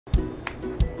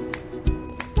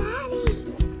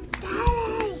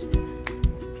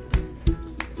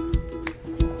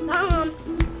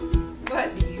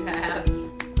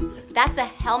That's a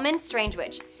Hellman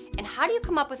Strangewich. And how do you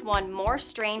come up with one more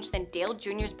strange than Dale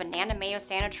Jr.'s banana mayo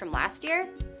sandwich from last year?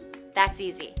 That's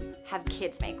easy. Have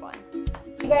kids make one.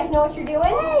 You guys know what you're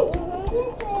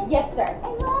doing? Yes, sir. I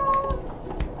love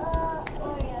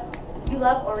Oreos. You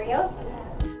love Oreos?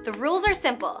 The rules are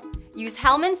simple. Use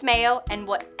Hellman's mayo and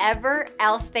whatever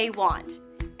else they want.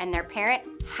 And their parent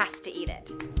has to eat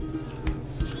it.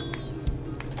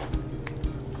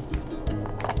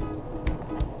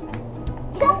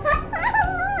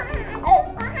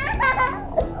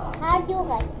 How'd you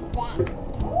like that?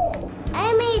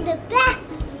 I made the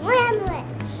best sandwich.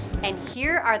 And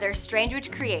here are their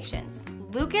Strangewich creations.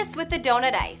 Lucas with the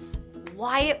donut ice,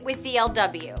 Wyatt with the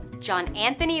LW, John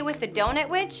Anthony with the donut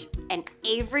witch, and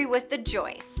Avery with the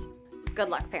Joyce. Good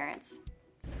luck, parents.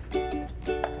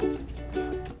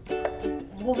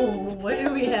 Oh, what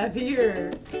do we have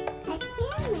here? A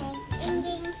sandwich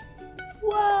ending.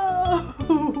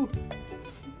 Whoa!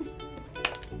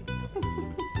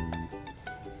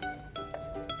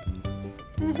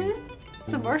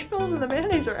 The marshmallows and the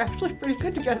mayonnaise are actually pretty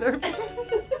good together.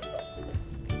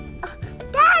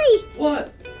 Daddy! What?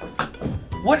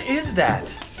 What is that?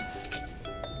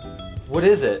 What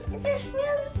is it? It's a fruit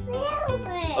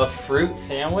sandwich. A fruit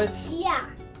sandwich? Yeah.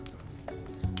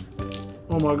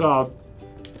 Oh my god.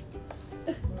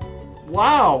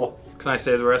 Wow! Can I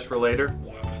save the rest for later?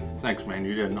 Yeah. Thanks, man.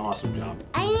 You did an awesome job.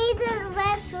 I need the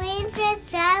best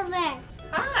sandwich ever.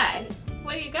 Hi,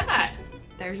 what do you got?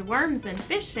 There's worms and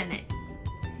fish in it.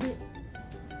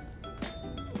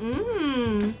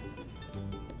 Mmm.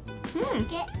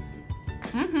 Get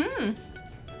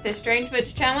The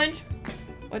Strangewich challenge?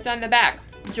 What's on the back?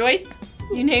 Joyce?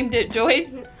 You named it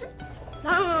Joyce?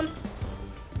 Mom.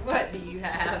 What do you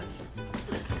have?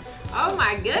 Oh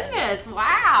my goodness,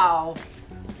 wow.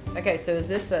 Okay, so is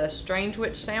this a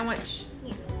Strangewich sandwich?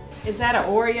 Yeah. Is that an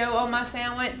Oreo on my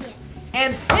sandwich?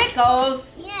 And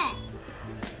pickles? Yeah.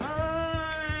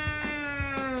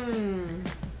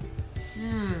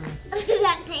 What does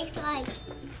that taste like?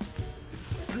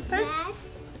 Bad?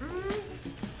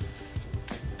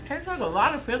 Tastes like a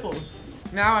lot of pickles.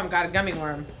 Now I've got a gummy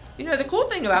worm. You know, the cool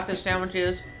thing about this sandwich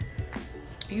is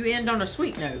you end on a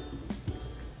sweet note.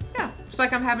 Yeah, it's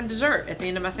like I'm having dessert at the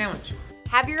end of my sandwich.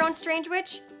 Have your own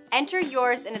Strangewich? Enter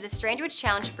yours into the Strangewich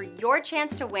Challenge for your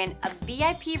chance to win a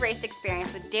VIP race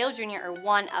experience with Dale Jr. or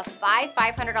one of 5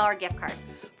 $500 gift cards.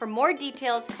 For more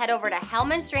details, head over to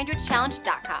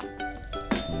HellmanStrangewich.com.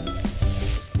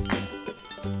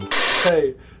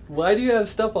 Hey, why do you have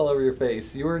stuff all over your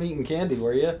face? You weren't eating candy,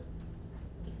 were you?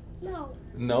 No.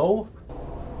 No?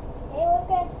 Hey,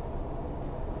 Lucas.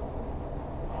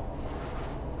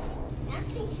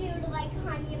 Actually, she would like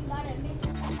honey and butter.